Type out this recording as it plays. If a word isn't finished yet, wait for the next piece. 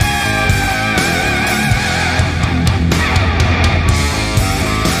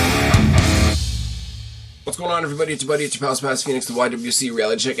going on, everybody? It's your buddy, it's your pal, Past Phoenix, the YWC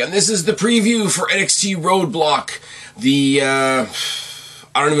Reality Check, and this is the preview for NXT Roadblock.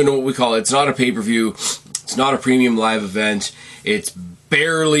 I don't even know what we call it. It's not a pay-per-view. It's not a premium live event. It's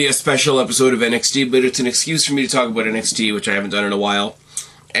barely a special episode of NXT, but it's an excuse for me to talk about NXT, which I haven't done in a while.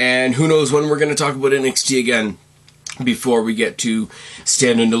 And who knows when we're going to talk about NXT again before we get to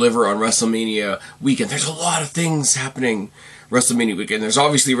Stand and Deliver on WrestleMania weekend. There's a lot of things happening WrestleMania weekend. There's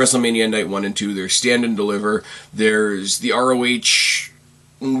obviously WrestleMania Night 1 and 2. There's Stand and Deliver. There's the ROH,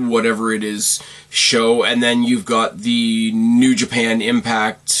 whatever it is, show. And then you've got the New Japan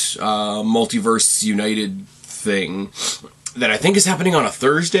Impact Multiverse United thing that I think is happening on a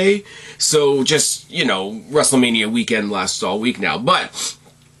Thursday. So just, you know, WrestleMania weekend lasts all week now. But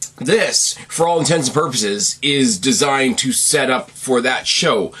this, for all intents and purposes, is designed to set up for that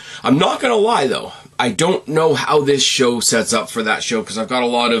show. I'm not going to lie, though. I don't know how this show sets up for that show, because I've got a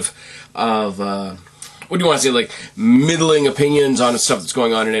lot of what do you want to say, like, middling opinions on stuff that's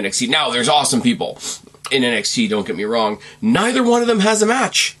going on in NXT. Now, there's awesome people in NXT, don't get me wrong. Neither one of them has a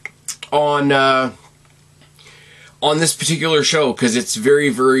match on this particular show, because it's very,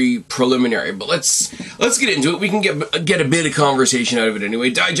 very preliminary. But let's get into it. We can get a bit of conversation out of it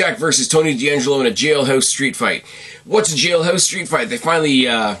anyway. Dijak versus Tony D'Angelo in a jailhouse street fight. What's a jailhouse street fight? They finally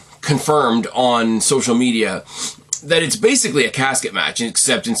confirmed on social media that it's basically a casket match,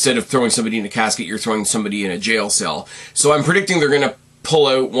 except instead of throwing somebody in a casket, you're throwing somebody in a jail cell. So I'm predicting they're going to pull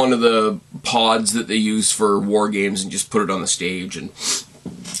out one of the pods that they use for war games and just put it on the stage, and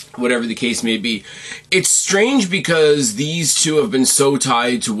whatever the case may be. It's strange because these two have been so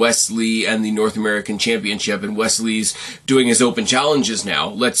tied to Wesley and the North American Championship, and Wesley's doing his open challenges now.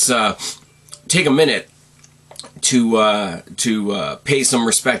 Let's take a minute to pay some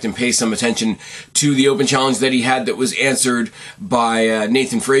respect and pay some attention to the open challenge that he had that was answered by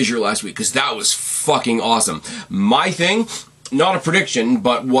Nathan Frazier last week, because that was fucking awesome. My thing, not a prediction,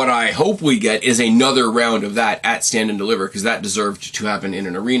 but what I hope we get is another round of that at Stand and Deliver, because that deserved to happen in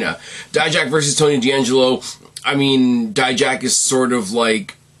an arena. Dijak versus Tony D'Angelo. I mean, Dijak is sort of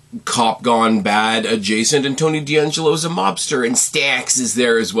like Cop Gone Bad adjacent, and Tony D'Angelo's a mobster, and Stax is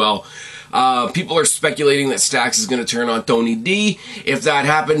there as well. People are speculating that Stax is going to turn on Tony D. If that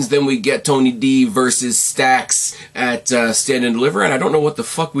happens, then we get Tony D versus Stax at Stand and Deliver, and I don't know what the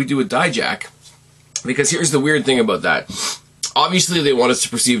fuck we do with Dijak, because here's the weird thing about that. Obviously, they want us to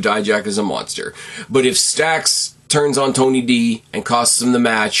perceive Dijak as a monster, but if Stax turns on Tony D and costs him the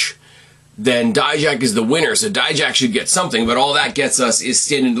match, then Dijak is the winner, so Dijak should get something, but all that gets us is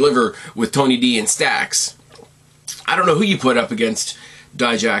Stand and Deliver with Tony D and Stax. I don't know who you put up against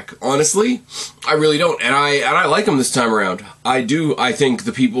Dijak, honestly. I really don't, and I like him this time around. I do. I think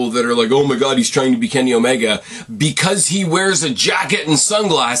the people that are like, oh my god, he's trying to be Kenny Omega because he wears a jacket and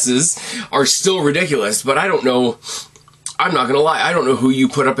sunglasses are still ridiculous, but I don't know. I'm not gonna lie, I don't know who you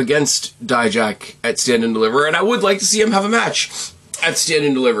put up against Dijak at Stand and Deliver, and I would like to see him have a match at Stand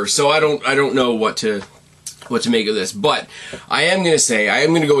and Deliver, so I don't know what to make of this, but I am going to say, I am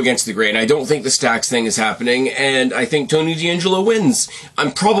going to go against the grain. I don't think the Stax thing is happening, and I think Tony D'Angelo wins.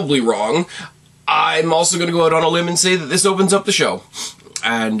 I'm probably wrong. I'm also going to go out on a limb and say that this opens up the show,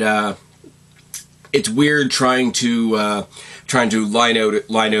 and it's weird trying to line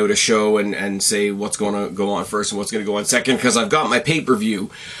out a show and say what's going to go on first and what's going to go on second, because I've got my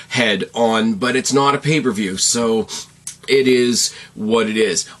pay-per-view head on, but it's not a pay-per-view, so it is what it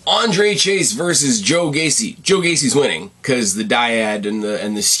is. Andre Chase versus Joe Gacy. Joe Gacy's winning, because the dyad and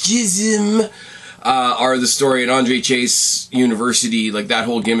the schism are the story at Andre Chase University. Like, that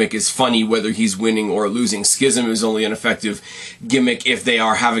whole gimmick is funny whether he's winning or losing. Schism is only an effective gimmick if they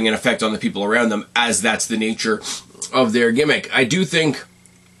are having an effect on the people around them, as that's the nature of their gimmick. I do think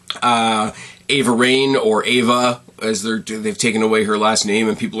Ava Raine, or Ava, as they've taken away her last name,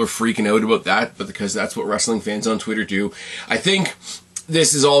 and people are freaking out about that, but because that's what wrestling fans on Twitter do. I think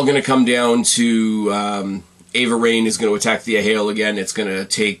this is all going to come down to Ava Raine is going to attack Thea Hale again. It's going to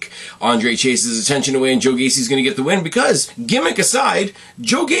take Andre Chase's attention away, and Joe Gacy's going to get the win, because, gimmick aside,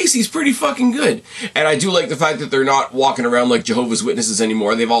 Joe Gacy's pretty fucking good. And I do like the fact that they're not walking around like Jehovah's Witnesses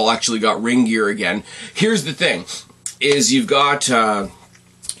anymore. They've all actually got ring gear again. Here's the thing, is you've got Joe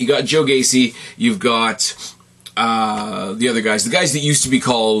Gacy, you've got the other guys, the guys that used to be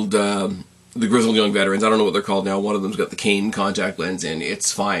called the Grizzled Young Veterans. I don't know what they're called now. One of them's got the Kane contact lens in.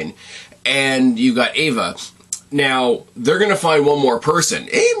 It's fine. And you got Ava. Now, they're going to find one more person.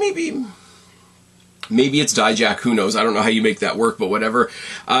 Maybe it's Dijak. Who knows? I don't know how you make that work, but whatever.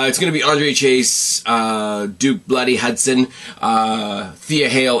 It's going to be Andre Chase, Duke Bloody Hudson, Thea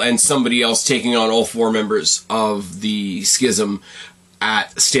Hale, and somebody else taking on all four members of the Schism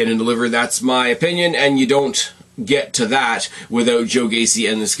at Stand and Deliver. That's my opinion, and you don't get to that without Joe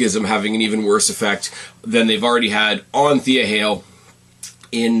Gacy and the Schism having an even worse effect than they've already had on Thea Hale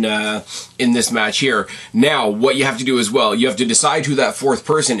in this match here. Now, what you have to do as well, you have to decide who that fourth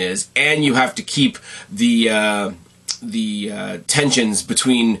person is, and you have to keep the tensions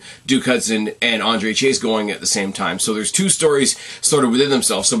between Duke Hudson and Andre Chase going at the same time. So there's two stories sort of within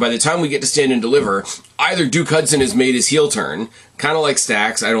themselves. So by the time we get to Stand and Deliver, either Duke Hudson has made his heel turn, kind of like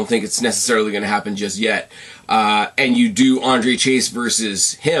Stacks. I don't think it's necessarily going to happen just yet. And you do Andre Chase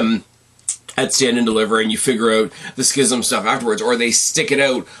versus him at Stand and Deliver, and you figure out the Schism stuff afterwards, or they stick it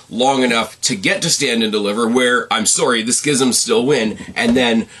out long enough to get to Stand and Deliver where, I'm sorry, the Schisms still win, and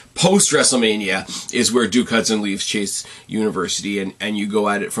then post-WrestleMania is where Duke Hudson leaves Chase University, and you go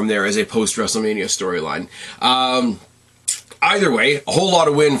at it from there as a post-WrestleMania storyline. Either way, a whole lot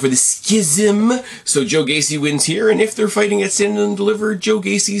of win for the Schism. So Joe Gacy wins here, and if they're fighting at Stand and Deliver, Joe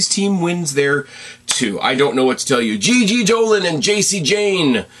Gacy's team wins there too. I don't know what to tell you. Gigi Dolan and JC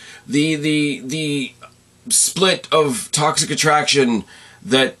Jane, the split of Toxic Attraction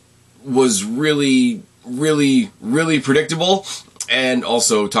that was really predictable. And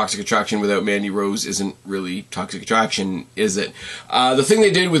also, Toxic Attraction without Mandy Rose isn't really Toxic Attraction, is it? The thing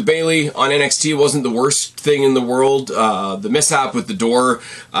they did with Bayley on NXT wasn't the worst thing in the world. The mishap with the door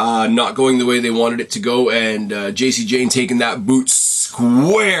not going the way they wanted it to go, and JC Jane taking that boot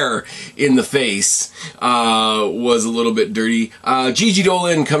square in the face was a little bit dirty. Gigi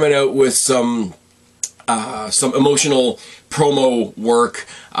Dolan coming out with some emotional promo work,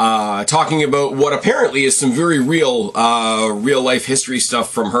 talking about what apparently is some very real life history stuff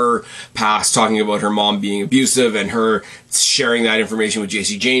from her past, talking about her mom being abusive and her sharing that information with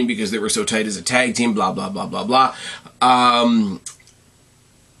JC Jane because they were so tight as a tag team, blah, blah, blah, blah, blah.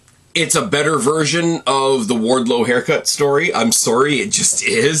 It's a better version of the Wardlow haircut story. I'm sorry, it just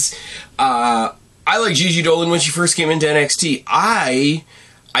is. I like Gigi Dolan when she first came into NXT. I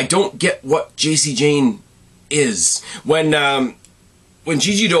don't get what JC Jane is. When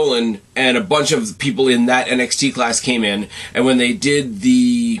Gigi Dolan and a bunch of people in that NXT class came in, and when they did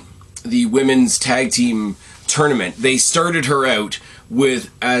the women's tag team tournament, they started her out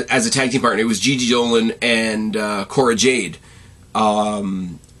with as a tag team partner. It was Gigi Dolan and Cora Jade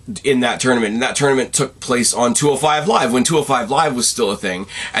in that tournament. And that tournament took place on 205 Live, when 205 Live was still a thing.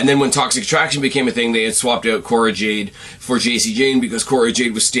 And then when Toxic Attraction became a thing, they had swapped out Cora Jade for JC Jane because Cora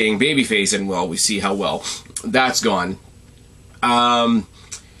Jade was staying babyface, and well, we see how well that's gone.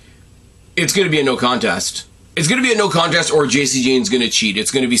 It's going to be a no contest. It's going to be a no contest, or JC Jane's going to cheat.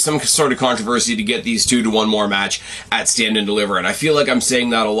 It's going to be some sort of controversy to get these two to one more match at Stand and Deliver. And I feel like I'm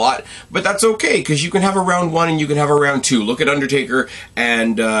saying that a lot, but that's okay, because you can have a round one and you can have a round two. Look at Undertaker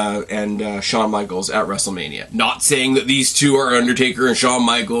and Shawn Michaels at WrestleMania. Not saying that these two are Undertaker and Shawn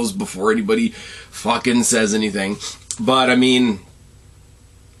Michaels before anybody fucking says anything, but I mean,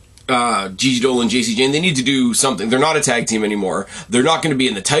 Gigi Dolan and JC Jane, they need to do something. They're not a tag team anymore. They're not going to be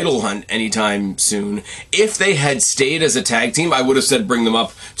in the title hunt anytime soon. If they had stayed as a tag team, I would have said bring them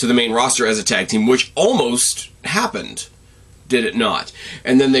up to the main roster as a tag team, which almost happened. Did it not?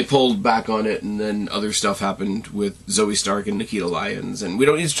 And then they pulled back on it, and then other stuff happened with Zoe Stark and Nikita Lyons, and we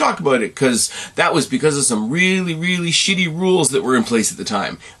don't need to talk about it because that was because of some really shitty rules that were in place at the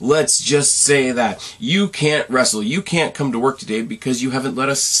time. Let's just say that you can't wrestle, you can't come to work today because you haven't let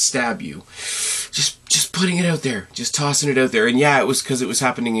us stab you. Just putting it out there, just tossing it out there. And yeah, it was because it was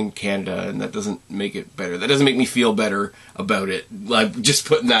happening in Canada, and that doesn't make it better. That doesn't make me feel better about it. Like, just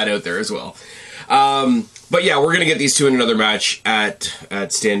putting that out there as well. But yeah, we're going to get these two in another match at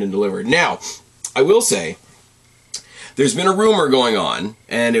Stand and Deliver. Now, I will say, there's been a rumor going on,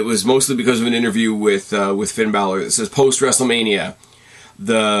 and it was mostly because of an interview with Finn Balor that says post-WrestleMania,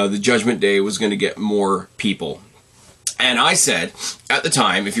 the Judgment Day was going to get more people. And I said, at the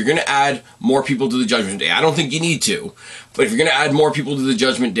time, if you're going to add more people to the Judgment Day, I don't think you need to, but if you're going to add more people to the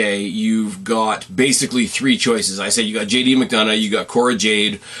Judgment Day, you've got basically three choices. I said you got JD McDonough, you got Cora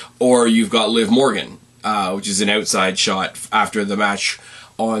Jade, or you've got Liv Morgan, which is an outside shot after the match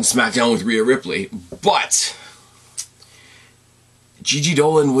on SmackDown with Rhea Ripley. But Gigi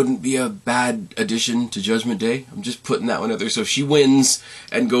Dolan wouldn't be a bad addition to Judgment Day. I'm just putting that one out there. So if she wins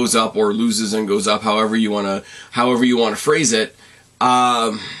and goes up, or loses and goes up, however you want to phrase it,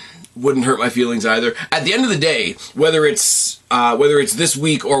 wouldn't hurt my feelings either. At the end of the day, whether it's this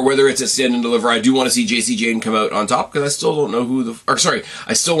week or whether it's at Stand and Deliver, I do want to see JC Jane come out on top, because I still don't know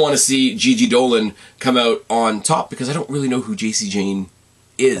I still want to see Gigi Dolan come out on top, because I don't really know who JC Jane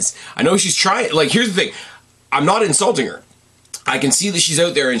is. I know she's trying. Like, here's the thing. I'm not insulting her. I can see that she's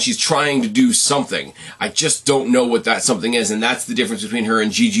out there and she's trying to do something. I just don't know what that something is, and that's the difference between her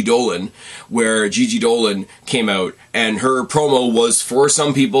and Gigi Dolan, where Gigi Dolan came out and her promo was for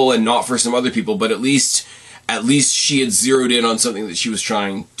some people and not for some other people, but at least she had zeroed in on something that she was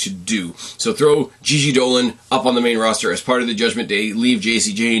trying to do. So throw Gigi Dolan up on the main roster as part of the Judgment Day. Leave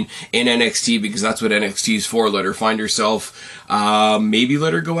Jacy Jayne in NXT because that's what NXT is for. Let her find herself. Maybe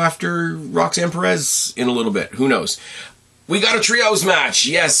let her go after Roxanne Perez in a little bit. Who knows? We got a trios match.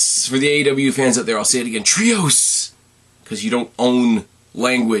 Yes, for the AEW fans out there, I'll say it again. Trios. Because you don't own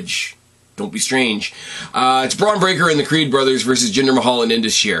language. Don't be strange. It's Bron Breakker and the Creed brothers versus Jinder Mahal and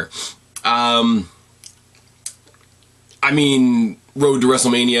Indus Sher. I mean, road to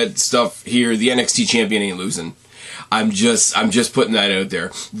WrestleMania stuff here. The NXT champion ain't losing. I'm just putting that out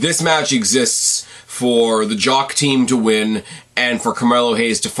there. This match exists for the Jock team to win and for Carmelo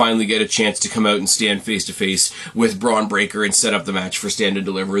Hayes to finally get a chance to come out and stand face to face with Bron Breakker and set up the match for Stand and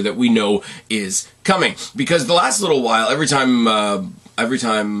Deliver that we know is coming. Because the last little while, every time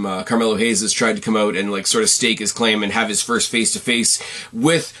Carmelo Hayes has tried to come out and like sort of stake his claim and have his first face to face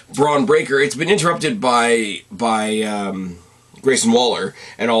with Bron Breakker, it's been interrupted by Grayson Waller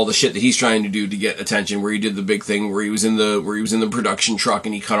and all the shit that he's trying to do to get attention, where he did the big thing where he was in the production truck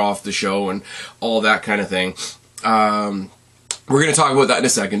and he cut off the show and all that kind of thing. We're going to talk about that in a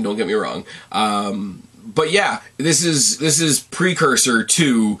second, don't get me wrong. But yeah, this is precursor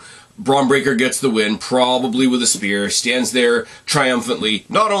to Bron Breakker gets the win, probably with a spear, stands there triumphantly,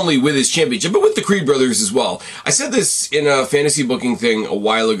 not only with his championship, but with the Creed brothers as well. I said this in a fantasy booking thing a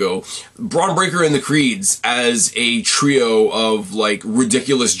while ago. Bron Breakker and the Creeds as a trio of, like,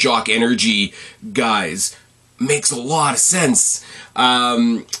 ridiculous jock energy guys makes a lot of sense.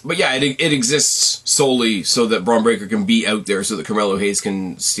 But yeah, it exists solely so that Bron Breakker can be out there, so that Carmelo Hayes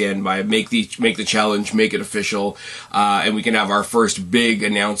can stand by, make the challenge, make it official, and we can have our first big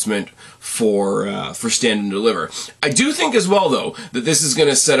announcement for Stand and Deliver. I do think as well, though, that this is going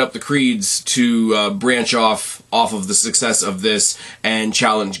to set up the Creeds to branch off of the success of this and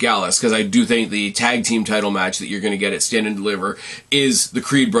challenge Gallus, because I do think the tag team title match that you're going to get at Stand and Deliver is the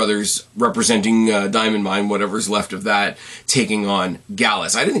Creed brothers representing Diamond Mine, whatever's left of that, taking on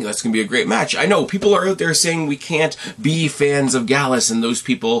Gallus. I think that's going to be a great match. I know people are out there saying we can't be fans of Gallus, and those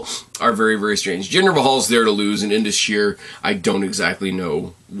people are very, very strange. Jinder Mahal's there to lose, and Indus Sher, I don't exactly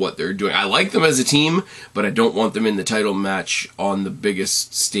know what they're doing. I like them as a team, but I don't want them in the title match on the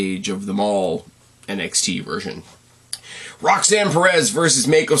biggest stage of them all, NXT version. Roxanne Perez versus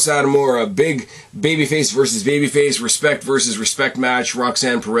Meiko Satomura. Big babyface versus babyface, respect versus respect match.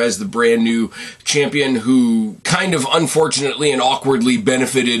 Roxanne Perez, the brand new champion who kind of unfortunately and awkwardly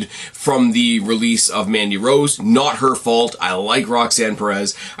benefited from the release of Mandy Rose. Not her fault. I like Roxanne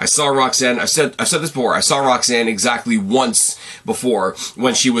Perez. I saw Roxanne, I've said this before, I saw Roxanne exactly once before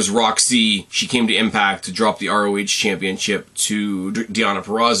when she was Roxy. She came to Impact to drop the ROH championship to Deonna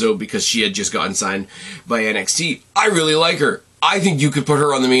Purrazzo because she had just gotten signed by NXT. I really like her. I think you could put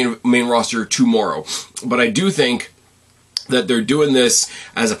her on the main roster tomorrow. But I do think that they're doing this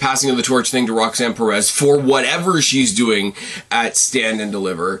as a passing of the torch thing to Roxanne Perez for whatever she's doing at Stand and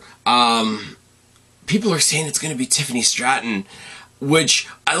Deliver. People are saying it's going to be Tiffany Stratton, which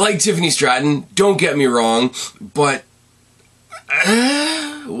I like Tiffany Stratton, don't get me wrong, but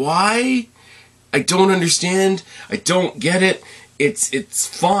why? I don't understand. I don't get it. It's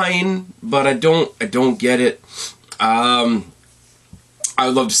fine, but I don't get it. I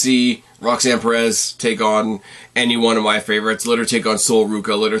would love to see Roxanne Perez take on any one of my favorites. Let her take on Sol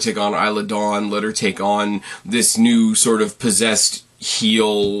Ruca. Let her take on Isla Dawn. Let her take on this new sort of possessed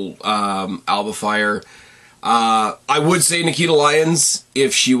heel Alba Fire. I would say Nikita Lyons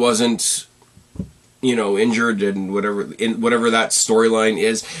if she wasn't, injured and whatever that storyline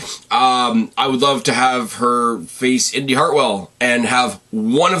is. I would love to have her face Indy Hartwell and have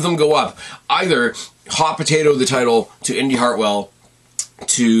one of them go up. Either hot potato the title to Indy Hartwell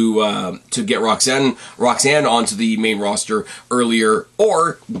to get Roxanne onto the main roster earlier,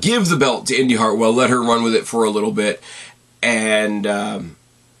 or give the belt to Indy Hartwell, let her run with it for a little bit, and go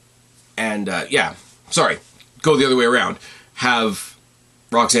the other way around. Have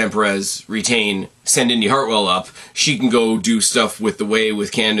Roxanne Perez retain, send Indy Hartwell up. She can go do stuff with The Way,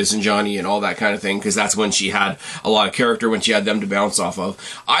 with Candice and Johnny and all that kind of thing, because that's when she had a lot of character, when she had them to bounce off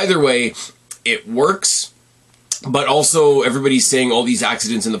of. Either way, it works, but also everybody's saying all these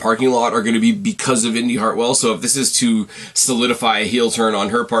accidents in the parking lot are going to be because of Indy Hartwell, so if this is to solidify a heel turn on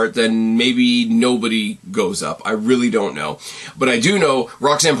her part, then maybe nobody goes up. I really don't know. But I do know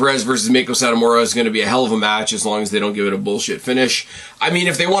Roxanne Perez versus Meiko Satomura is going to be a hell of a match as long as they don't give it a bullshit finish. I mean,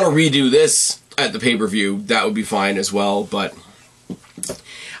 if they want to redo this at the pay-per-view, that would be fine as well, but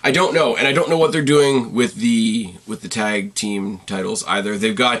I don't know, and I don't know what they're doing with the tag team titles either.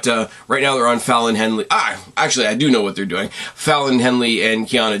 They've got right now they're on Fallon Henley. Actually, I do know what they're doing. Fallon Henley and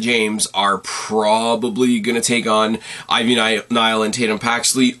Kiana James are probably going to take on Ivy Nile and Tatum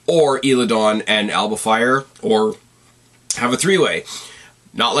Paxley, or Isla Dawn and Alba Fire, or have a three-way.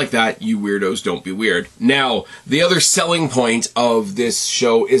 Not like that, you weirdos, don't be weird. Now, the other selling point of this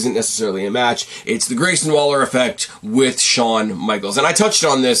show isn't necessarily a match. It's the Grayson Waller effect with Shawn Michaels. And I touched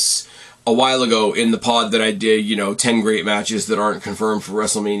on this a while ago in the pod that I did, 10 great matches that aren't confirmed for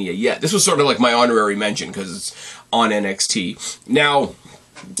WrestleMania yet. This was sort of like my honorary mention because it's on NXT. Now,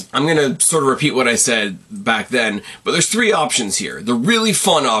 I'm going to sort of repeat what I said back then, but there's three options here. The really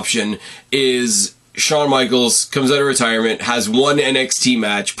fun option is Shawn Michaels comes out of retirement, has one NXT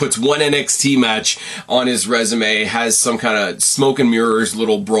match, puts one NXT match on his resume, has some kind of smoke and mirrors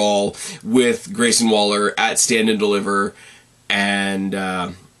little brawl with Grayson Waller at Stand and Deliver, and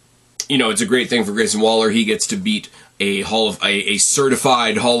it's a great thing for Grayson Waller. He gets to beat a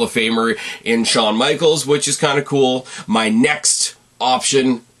certified Hall of Famer in Shawn Michaels, which is kind of cool. My next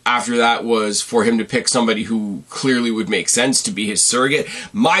option after that was for him to pick somebody who clearly would make sense to be his surrogate.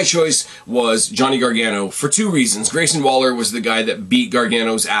 My choice was Johnny Gargano for two reasons. Grayson Waller was the guy that beat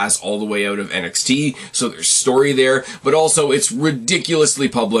Gargano's ass all the way out of NXT, so there's story there, but also it's ridiculously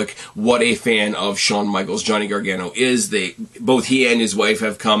public what a fan of Shawn Michaels Johnny Gargano is. Both he and his wife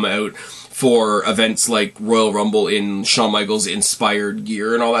have come out for events like Royal Rumble in Shawn Michaels inspired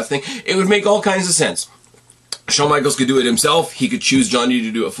gear and all that thing. It would make all kinds of sense. Shawn Michaels could do it himself. He could choose Johnny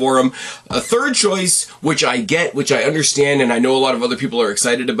to do it for him. A third choice, which I get, which I understand, and I know a lot of other people are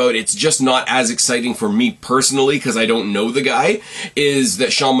excited about, it's just not as exciting for me personally because I don't know the guy, is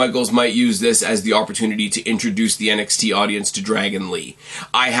that Shawn Michaels might use this as the opportunity to introduce the NXT audience to Dragon Lee.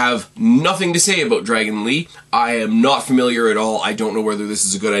 I have nothing to say about Dragon Lee. I am not familiar at all. I don't know whether this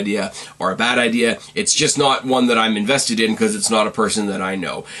is a good idea or a bad idea. It's just not one that I'm invested in because it's not a person that I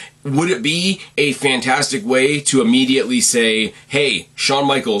know. Would it be a fantastic way to immediately say, hey, Shawn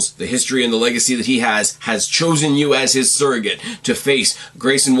Michaels, the history and the legacy that he has chosen you as his surrogate to face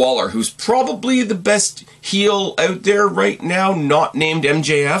Grayson Waller, who's probably the best heel out there right now, not named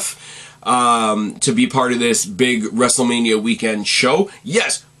MJF, to be part of this big WrestleMania weekend show?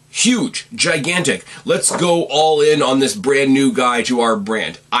 Yes. Huge, gigantic. Let's go all in on this brand new guy to our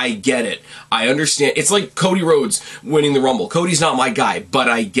brand. I get it. I understand. It's like Cody Rhodes winning the Rumble. Cody's not my guy, but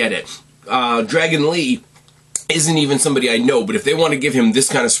I get it. Dragon Lee isn't even somebody I know, but if they want to give him this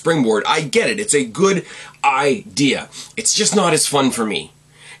kind of springboard, I get it. It's a good idea. It's just not as fun for me.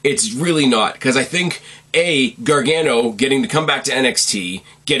 It's really not, because I think, Gargano getting to come back to NXT,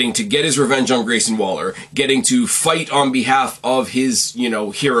 getting to get his revenge on Grayson Waller, getting to fight on behalf of his,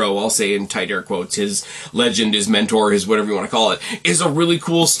 hero, I'll say in tight air quotes, his legend, his mentor, his whatever you want to call it, is a really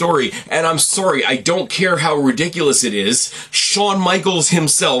cool story. And I'm sorry, I don't care how ridiculous it is. Shawn Michaels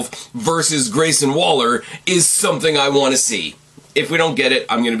himself versus Grayson Waller is something I want to see. If we don't get it,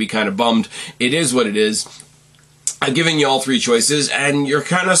 I'm going to be kind of bummed. It is what it is. I've given you all three choices, and you're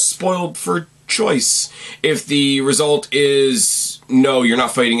kind of spoiled for choice. If the result is, no, you're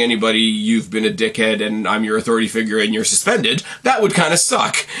not fighting anybody, you've been a dickhead, and I'm your authority figure, and you're suspended, that would kind of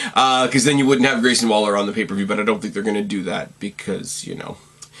suck. Because then you wouldn't have Grayson Waller on the pay-per-view, but I don't think they're going to do that, because,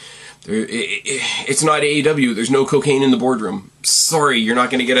 it's not AEW. There's no cocaine in the boardroom. Sorry, you're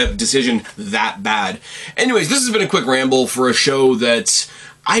not going to get a decision that bad. Anyways, this has been a quick ramble for a show that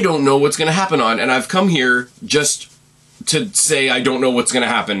I don't know what's going to happen on, and I've come here just to say I don't know what's going to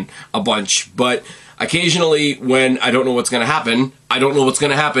happen a bunch, but occasionally when I don't know what's going to happen, I don't know what's going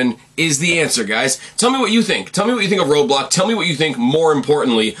to happen is the answer, guys. Tell me what you think. Tell me what you think of Roadblock. Tell me what you think, more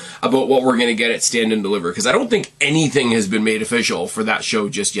importantly, about what we're going to get at Stand and Deliver, because I don't think anything has been made official for that show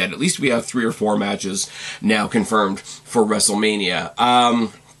just yet. At least we have 3 or 4 matches now confirmed for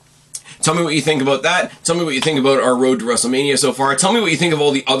WrestleMania. Tell me what you think about that. Tell me what you think about our road to WrestleMania so far. Tell me what you think of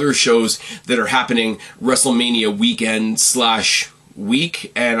all the other shows that are happening WrestleMania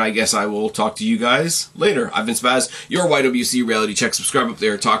weekend/week. And I guess I will talk to you guys later. I've been Spaz, your YWC Reality Check. Subscribe up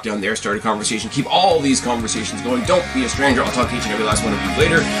there, talk down there, start a conversation. Keep all these conversations going. Don't be a stranger. I'll talk to each and every last one of you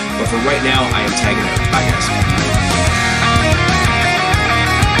later. But for right now, I am tagging out. Bye, guys.